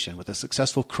education with a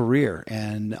successful career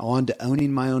and on to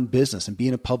owning my own business and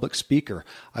being a public speaker,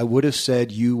 I would have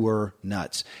said you were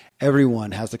nuts. Everyone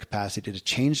has the capacity to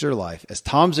change their life. As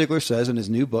Tom Ziglar says in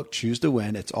his new book, Choose to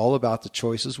Win, it's all about the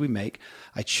choices we make.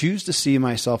 I choose to see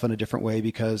myself in a different way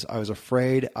because I was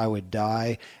afraid I would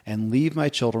die and leave my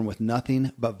children with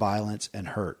nothing but violence and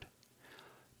hurt.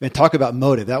 And talk about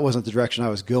motive. That wasn't the direction I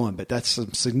was going, but that's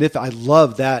some significant. I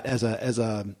love that as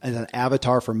an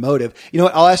avatar for motive. You know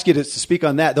what? I'll ask you to speak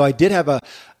on that, though. I did have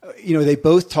they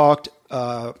both talked,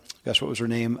 what was her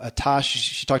name? Tosh,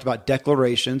 she talked about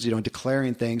declarations,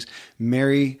 declaring things.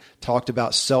 Mary talked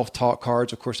about self-talk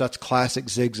cards. Of course, that's classic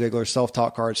Zig Ziglar,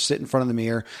 self-talk cards. Sit in front of the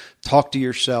mirror, talk to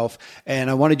yourself. And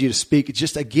I wanted you to speak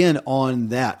just again on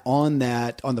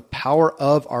the power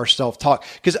of our self-talk.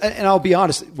 And I'll be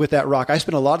honest with that, Rock, I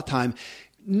spent a lot of time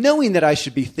knowing that I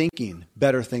should be thinking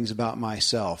better things about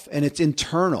myself, and it's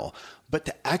internal. But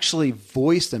to actually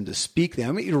voice them, to speak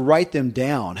them, to write them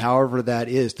down, however that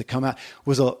is, to come out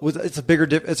it's a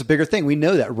bigger thing. We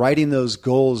know that, writing those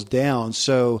goals down.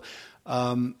 So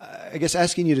I guess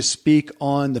asking you to speak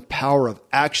on the power of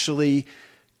actually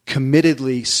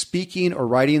committedly speaking or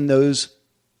writing those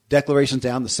declarations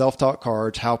down, the self-talk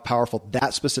cards, how powerful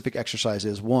that specific exercise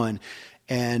is, one.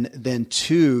 And then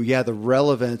 2, the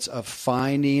relevance of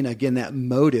finding, again, that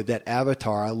motive, that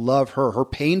avatar. I love her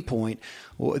pain point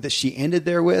that she ended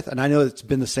there with. And I know it's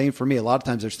been the same for me. A lot of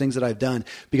times there's things that I've done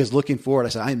because looking forward, I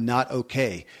said, I'm not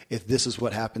okay if this is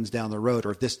what happens down the road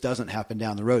or if this doesn't happen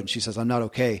down the road. And she says, I'm not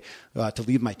okay to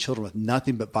leave my children with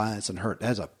nothing but violence and hurt.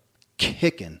 That is a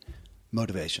kicking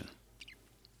motivation.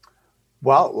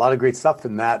 Well, a lot of great stuff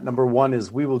in that. Number 1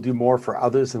 is we will do more for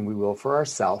others than we will for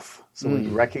ourselves. So when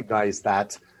you recognize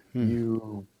that,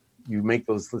 you make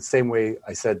those the same way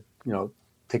I said,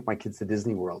 take my kids to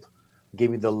Disney World. It gave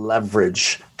me the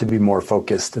leverage to be more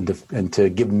focused and to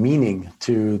give meaning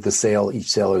to the sale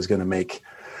each sailor is going to make.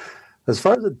 As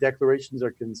far as the declarations are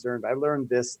concerned, I learned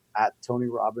this at Tony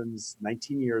Robbins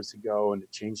 19 years ago, and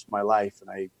it changed my life.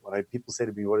 And people say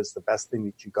to me, what is the best thing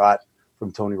that you got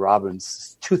from Tony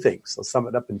Robbins? 2 things. I'll sum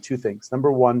it up in 2 things.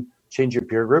 Number 1, change your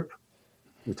peer group.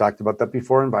 We talked about that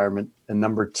before, environment. And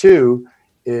number 2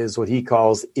 is what he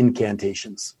calls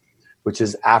incantations, which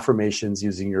is affirmations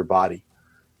using your body.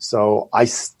 So I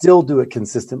still do it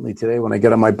consistently today. When I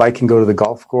get on my bike and go to the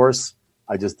golf course,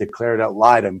 I just declare it out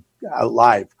loud.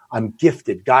 I'm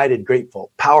gifted, guided,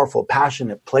 grateful, powerful,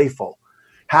 passionate, playful,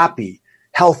 happy,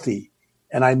 healthy.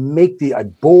 And I make I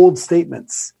bold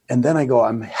statements. And then I go,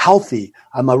 I'm healthy.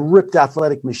 I'm a ripped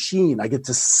athletic machine. I get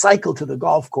to cycle to the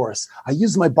golf course. I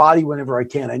use my body whenever I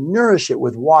can. I nourish it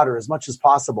with water as much as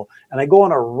possible. And I go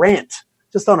on a rant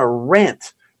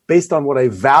based on what I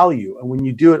value. And when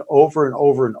you do it over and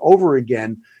over and over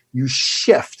again, you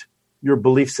shift your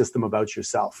belief system about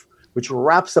yourself, which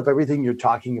wraps up everything you're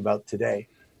talking about today.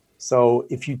 So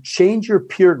if you change your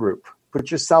peer group,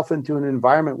 put yourself into an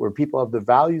environment where people have the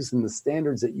values and the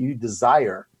standards that you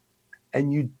desire,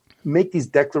 and you make these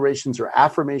declarations or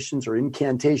affirmations or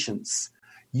incantations,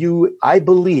 you, I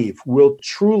believe, will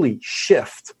truly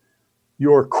shift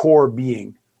your core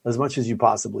being as much as you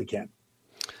possibly can.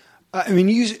 I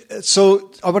mean,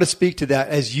 so I want to speak to that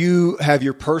as you have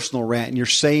your personal rant and you're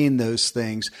saying those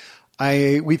things.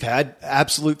 We've had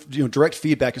absolute, direct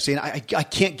feedback of saying, I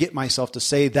can't get myself to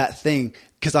say that thing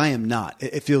because I am not.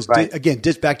 It feels, right. Again,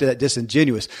 back to that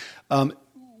disingenuous.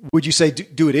 Would you say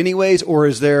do it anyways, or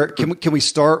is there? Can we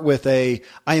start with I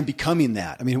am becoming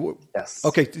that? I mean, yes.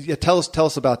 Okay, tell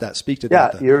us about that. Speak to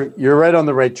that. Yeah, you're right on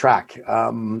the right track,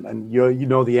 and you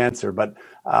know the answer, but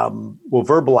we'll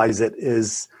verbalize it.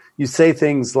 Is you say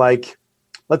things like,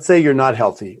 let's say you're not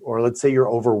healthy, or let's say you're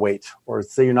overweight, or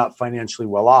let's say you're not financially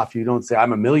well off. You don't say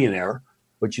I'm a millionaire.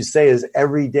 What you say is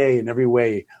every day in every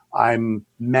way, I'm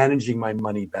managing my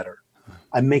money better.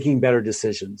 I'm making better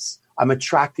decisions. I'm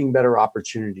attracting better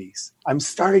opportunities. I'm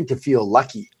starting to feel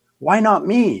lucky. Why not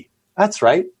me? That's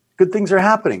right. Good things are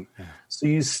happening. Yeah. So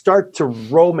you start to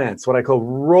romance, what I call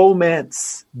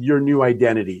romance your new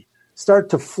identity. Start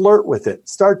to flirt with it.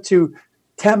 Start to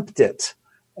tempt it.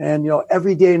 And,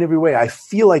 every day in every way, I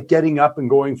feel like getting up and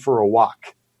going for a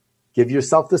walk. Give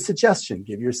yourself the suggestion.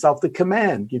 Give yourself the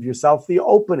command. Give yourself the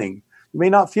opening. You may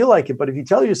not feel like it, but if you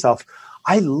tell yourself,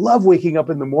 I love waking up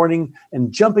in the morning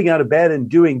and jumping out of bed and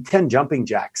doing 10 jumping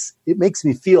jacks. It makes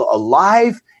me feel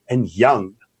alive and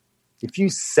young. If you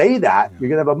say that, you're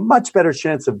going to have a much better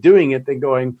chance of doing it than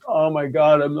going, oh my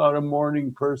God, I'm not a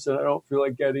morning person. I don't feel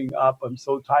like getting up. I'm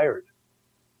so tired.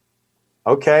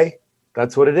 Okay,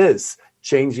 that's what it is.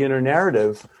 Change the inner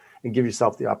narrative and give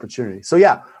yourself the opportunity.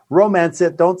 So romance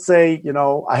it. Don't say,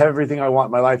 I have everything I want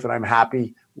in my life and I'm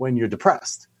happy when you're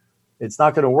depressed. It's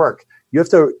not going to work. You have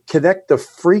to connect the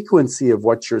frequency of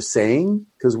what you're saying,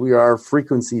 because we are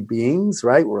frequency beings,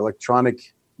 right? We're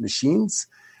electronic machines,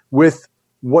 with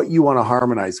what you want to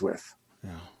harmonize with.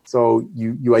 Yeah. So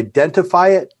you identify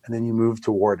it and then you move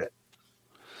toward it.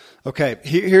 Okay,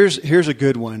 here's a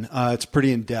good one. It's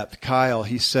pretty in depth. Kyle,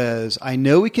 he says, I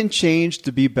know we can change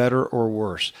to be better or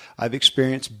worse. I've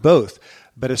experienced both.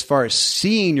 But as far as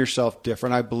seeing yourself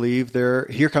different, I believe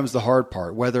here comes the hard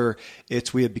part, whether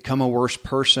it's we have become a worse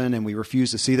person and we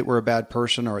refuse to see that we're a bad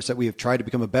person, or it's that we have tried to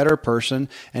become a better person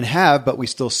and but we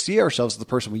still see ourselves as the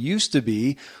person we used to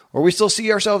be, or we still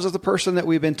see ourselves as the person that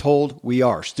we've been told we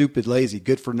are, stupid, lazy,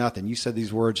 good for nothing. You said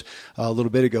these words a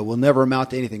little bit ago, will never amount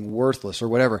to anything, worthless or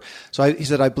whatever. So he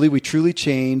said, I believe we truly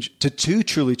change. To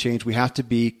truly change, we have to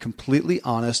be completely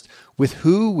honest with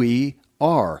who we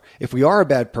are. If we are a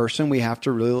bad person, we have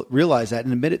to realize that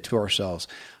and admit it to ourselves.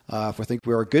 If we think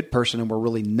we're a good person and we're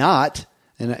really not,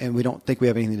 and we don't think we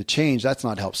have anything to change, that's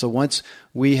not help. So once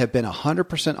we have been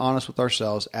 100% honest with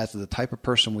ourselves as to the type of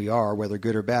person we are, whether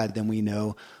good or bad, then we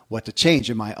know what to change.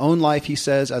 In my own life, he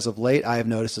says, as of late, I have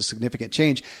noticed a significant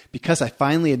change because I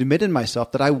finally admitted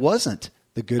myself that I wasn't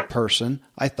the good person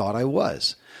I thought I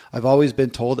was. I've always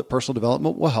been told that personal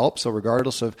development will help. So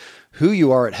regardless of who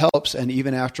you are, it helps. And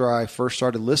even after I first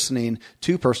started listening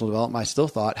to personal development, I still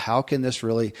thought, how can this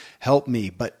really help me?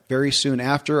 But very soon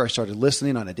after I started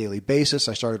listening on a daily basis,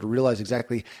 I started to realize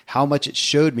exactly how much it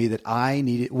showed me that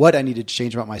what I needed to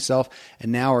change about myself.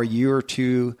 And now a year or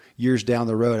 2 years down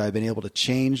the road, I've been able to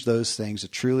change those things to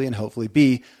truly and hopefully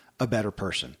be a better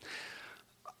person.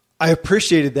 I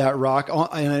appreciated that, Rock,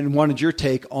 and wanted your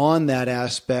take on that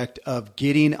aspect of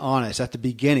getting honest at the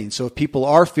beginning. So if people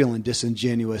are feeling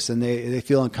disingenuous and they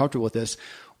feel uncomfortable with this,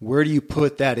 where do you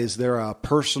put that? Is there a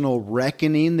personal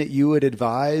reckoning that you would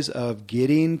advise of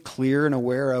getting clear and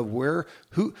aware of where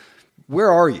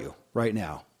are you right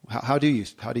now? How do you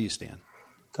stand?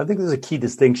 I think there's a key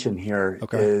distinction here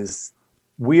is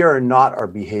we are not our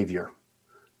behavior.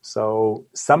 So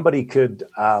somebody could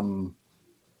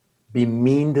be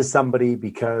mean to somebody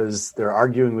because they're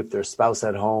arguing with their spouse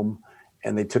at home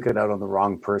and they took it out on the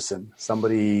wrong person.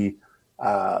 Somebody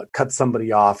cuts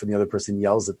somebody off and the other person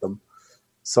yells at them.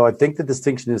 So I think the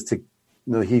distinction is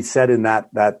he said in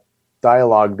that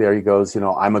dialogue there, he goes,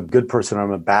 I'm a good person, or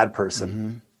I'm a bad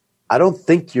person.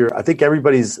 Mm-hmm. I think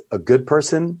everybody's a good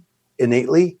person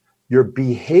innately. Your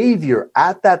behavior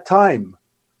at that time,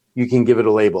 you can give it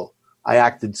a label. I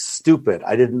acted stupid.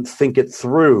 I didn't think it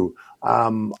through.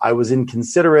 I was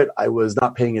inconsiderate. I was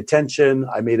not paying attention.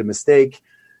 I made a mistake.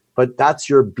 But that's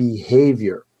your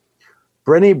behavior.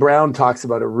 Brené Brown talks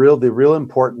about the real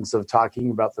importance of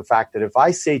talking about the fact that if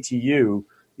I say to you,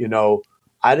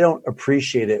 I don't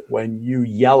appreciate it when you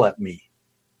yell at me,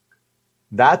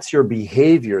 that's your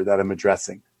behavior that I'm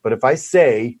addressing. But if I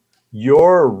say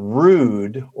you're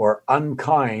rude or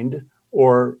unkind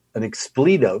or an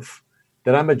expletive,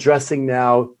 then I'm addressing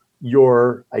now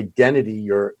your identity,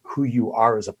 who you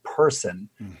are as a person.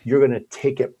 You're going to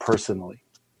take it personally.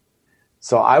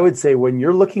 So I would say when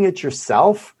you're looking at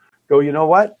yourself, go, you know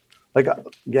what? Like,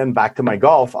 again, back to my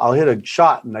golf, I'll hit a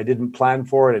shot and I didn't plan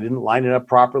for it. I didn't line it up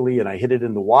properly and I hit it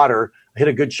in the water. I hit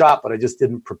a good shot, but I just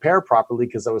didn't prepare properly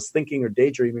because I was thinking or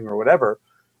daydreaming or whatever.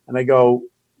 And I go,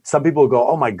 some people go,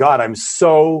 oh my God, I'm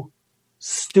so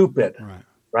stupid.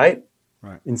 Right?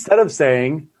 Instead of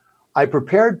saying, I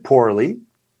prepared poorly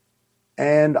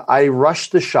and I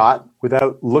rushed the shot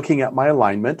without looking at my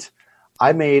alignment.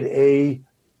 I made a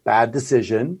bad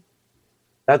decision.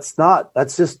 That's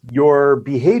just your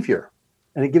behavior.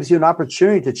 And it gives you an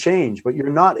opportunity to change, but you're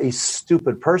not a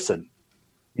stupid person.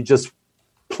 You just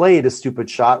played a stupid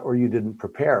shot or you didn't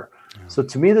prepare. Yeah. So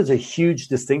to me, there's a huge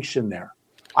distinction there.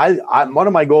 One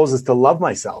of my goals is to love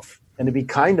myself and to be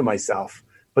kind to myself,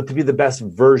 but to be the best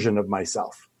version of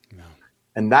myself. Yeah.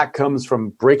 And that comes from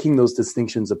breaking those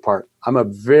distinctions apart. I'm a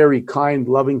very kind,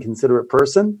 loving, considerate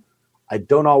person. I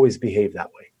don't always behave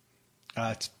that way.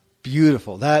 It's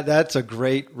beautiful. That's a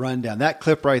great rundown. That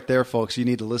clip right there, folks, you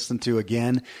need to listen to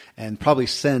again and probably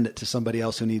send it to somebody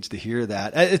else who needs to hear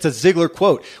that. It's a Ziglar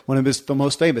quote, one of his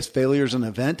most famous: failure is an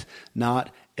event, not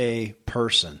a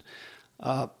person.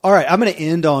 All right, I'm going to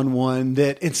end on one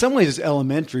that in some ways is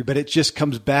elementary, but it just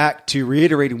comes back to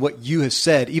reiterating what you have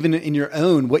said, even in your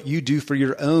own, what you do for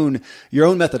your own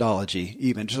methodology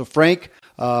even. So Frank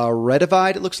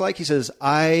Redivide, it looks like, he says,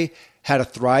 I had a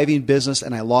thriving business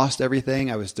and I lost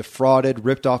everything. I was defrauded,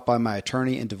 ripped off by my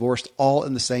attorney, and divorced all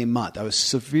in the same month. I was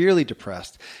severely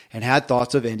depressed and had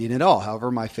thoughts of ending it all.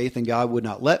 However, my faith in God would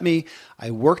not let me.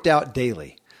 I worked out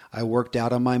daily. I worked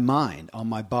out on my mind, on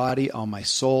my body, on my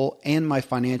soul, and my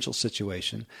financial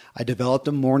situation. I developed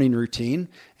a morning routine,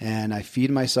 and I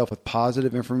feed myself with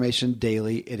positive information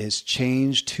daily. It has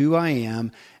changed who I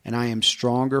am, and I am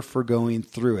stronger for going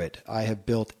through it. I have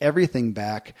built everything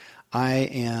back. I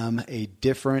am a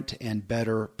different and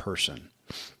better person.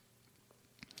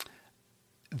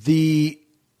 The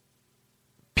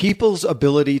people's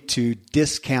ability to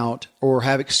discount or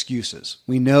have excuses.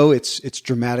 We know it's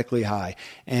dramatically high,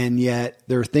 and yet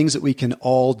there are things that we can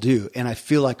all do. And I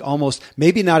feel like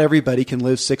maybe not everybody can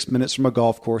live 6 minutes from a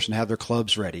golf course and have their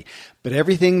clubs ready, but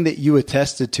everything that you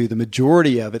attested to, the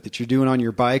majority of it that you're doing on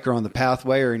your bike or on the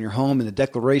pathway or in your home, and the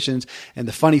declarations and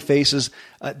the funny faces,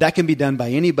 that can be done by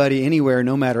anybody, anywhere,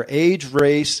 no matter age,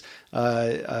 race,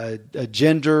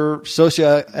 gender,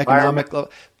 socioeconomic level.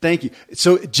 Thank you.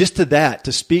 So just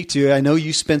to speak to, I know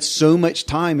you spent so much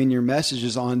time in your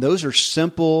messages on those are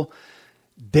simple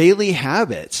daily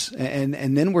habits. And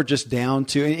then we're just down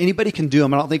to, and anybody can do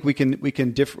them. I don't think we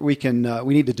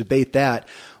need to debate that,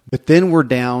 but then we're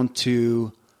down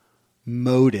to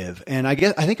motive. And I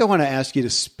think I want to ask you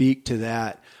to speak to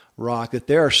that, Rock, that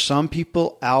there are some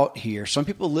people out here, some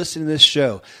people listening to this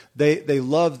show, they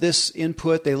love this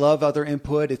input, they love other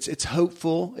input. It's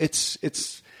hopeful,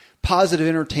 it's positive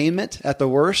entertainment at the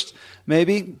worst,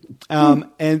 maybe.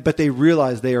 But they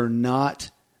realize they are not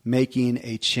making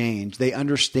a change. They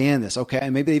understand this. Okay.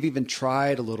 And maybe they've even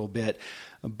tried a little bit,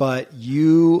 but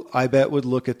you, I bet, would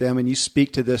look at them, and you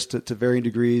speak to this to varying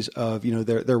degrees of,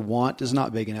 their want is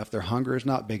not big enough. Their hunger is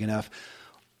not big enough.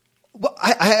 Well,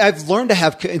 I've learned to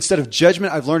have, instead of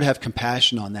judgment, I've learned to have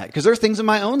compassion on that, because there are things in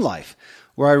my own life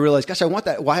where I realize, gosh, I want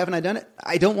that. Why haven't I done it?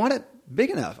 I don't want it big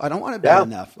enough. I don't want it bad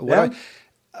enough.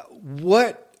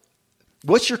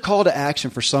 What's your call to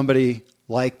action for somebody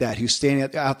like that who's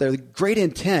standing out there with great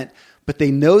intent, but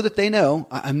they know that they know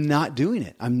I'm not doing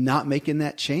it. I'm not making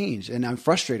that change, and I'm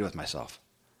frustrated with myself.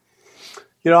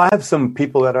 I have some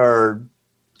people that are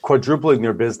quadrupling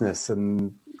their business,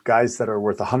 and guys that are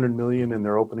worth $100 million, and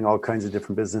they're opening all kinds of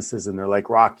different businesses, and they're like,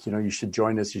 Rock, you should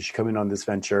join us. You should come in on this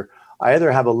venture. I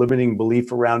either have a limiting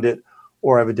belief around it,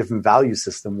 or I have a different value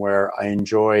system where I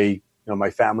enjoy, my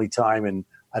family time, and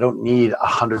I don't need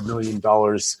 $100 million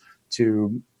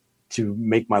to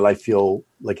make my life feel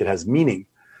like it has meaning.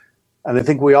 And I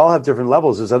think we all have different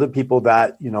levels. There's other people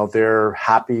that, they're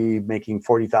happy making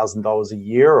 $40,000 a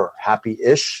year, or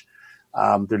happy-ish.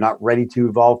 They're not ready to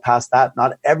evolve past that.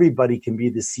 Not everybody can be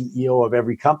the CEO of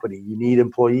every company. You need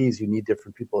employees. You need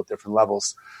different people at different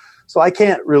levels. So I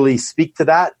can't really speak to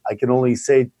that. I can only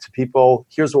say to people,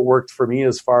 here's what worked for me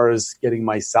as far as getting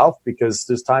myself, because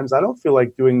there's times I don't feel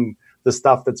like doing the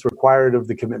stuff that's required of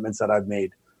the commitments that I've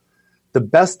made. The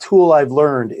best tool I've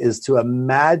learned is to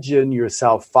imagine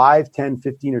yourself 5, 10,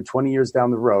 15, or 20 years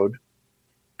down the road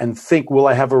and think, will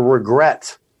I have a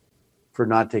regret for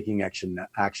not taking action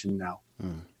now?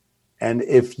 And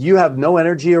if you have no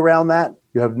energy around that,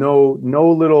 you have no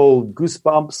little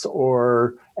goosebumps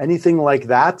or anything like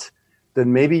that,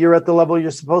 then maybe you're at the level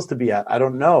you're supposed to be at. I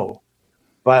don't know.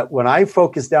 But when I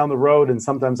focus down the road, and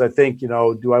sometimes I think,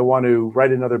 do I want to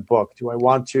write another book? Do I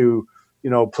want to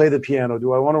play the piano?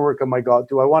 Do I want to work on my golf?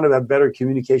 Do I want to have better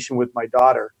communication with my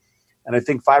daughter? And I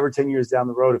think 5 or 10 years down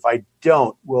the road, if I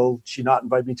don't, will she not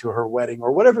invite me to her wedding,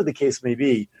 or whatever the case may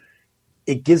be?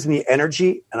 It gives me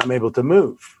energy, and I'm able to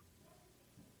move.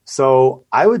 So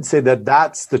I would say that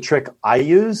that's the trick I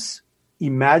use.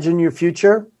 Imagine your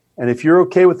future. And if you're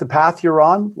okay with the path you're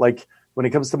on, like when it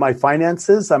comes to my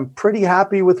finances, I'm pretty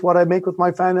happy with what I make with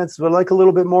my finances. Would I like a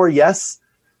little bit more? Yes.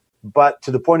 But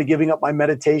to the point of giving up my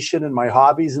meditation and my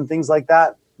hobbies and things like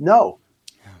that, no.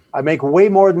 I make way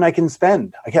more than I can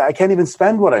spend. I can't even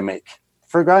spend what I make.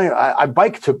 I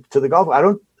bike to the golf. I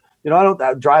don't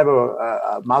drive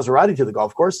a Maserati to the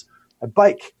golf course. I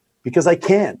bike because I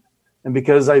can, and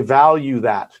because I value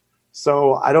that.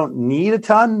 So I don't need a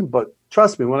ton, but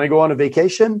trust me, when I go on a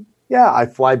vacation, I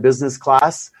fly business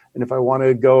class. And if I want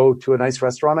to go to a nice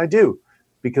restaurant, I do,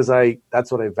 because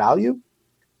that's what I value.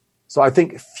 So I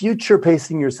think future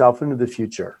pacing yourself into the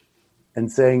future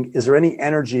and saying, is there any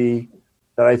energy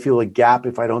that I feel a gap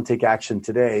if I don't take action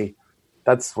today?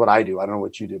 That's what I do. I don't know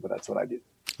what you do, but that's what I do.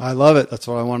 I love it. That's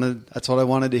what I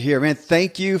wanted to hear. Man,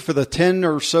 thank you for the 10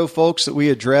 or so folks that we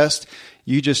addressed.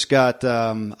 You just got,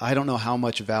 I don't know how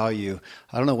much value.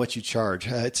 I don't know what you charge.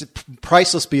 It's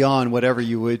priceless beyond whatever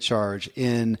you would charge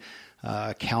in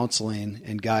counseling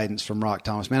and guidance from Rock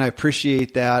Thomas. Man, I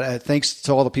appreciate that. Thanks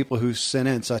to all the people who sent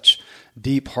in such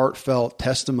deep, heartfelt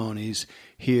testimonies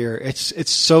here.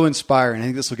 It's so inspiring. I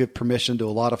think this will give permission to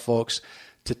a lot of folks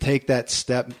to take that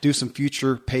step, do some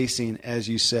future pacing, as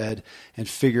you said, and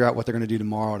figure out what they're going to do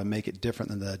tomorrow to make it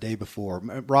different than the day before.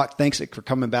 Rock, thanks for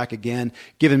coming back again,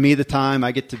 giving me the time.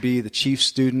 I get to be the chief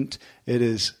student. It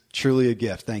is truly a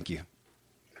gift. Thank you.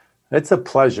 It's a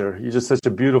pleasure. You're just such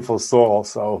a beautiful soul.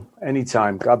 So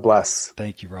anytime. God bless.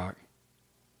 Thank you, Rock.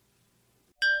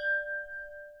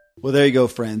 Well, there you go,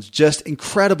 friends. Just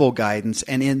incredible guidance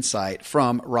and insight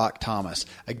from Rock Thomas.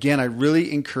 Again, I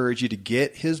really encourage you to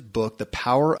get his book, The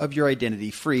Power of Your Identity,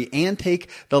 free, and take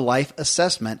the life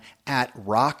assessment at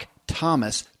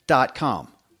rockthomas.com.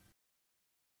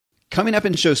 Coming up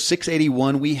in show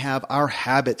 681, we have our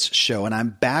Habits show, and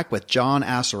I'm back with John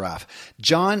Assaraf.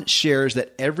 John shares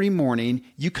that every morning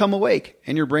you come awake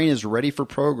and your brain is ready for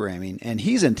programming, and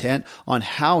he's intent on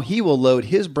how he will load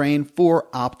his brain for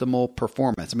optimal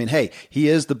performance. I mean, hey, he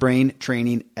is the brain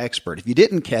training expert. If you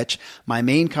didn't catch my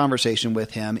main conversation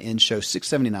with him in show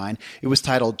 679, it was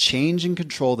titled Change and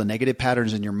Control the Negative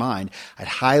Patterns in Your Mind. I'd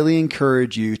highly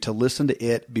encourage you to listen to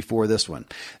it before this one.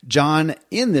 John,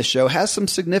 in this show, has some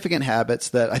significant second habits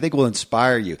that I think will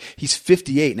inspire you. He's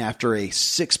 58, and after a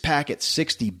 6-pack at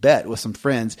 60 bet with some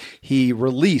friends, he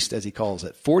released, as he calls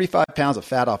it, 45 pounds of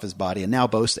fat off his body and now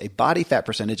boasts a body fat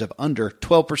percentage of under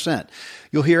 12%.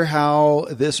 You'll hear how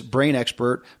this brain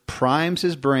expert primes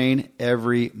his brain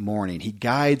every morning. He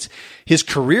guides his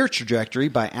career trajectory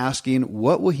by asking,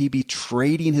 what will he be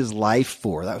trading his life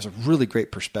for? That was a really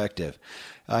great perspective.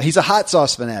 He's a hot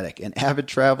sauce fanatic, an avid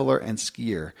traveler and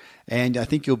skier. And I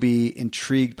think you'll be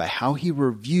intrigued by how he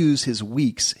reviews his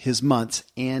weeks, his months,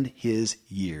 and his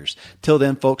years. Till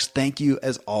then, folks, thank you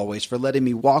as always for letting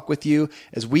me walk with you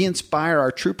as we inspire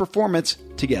our true performance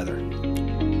together.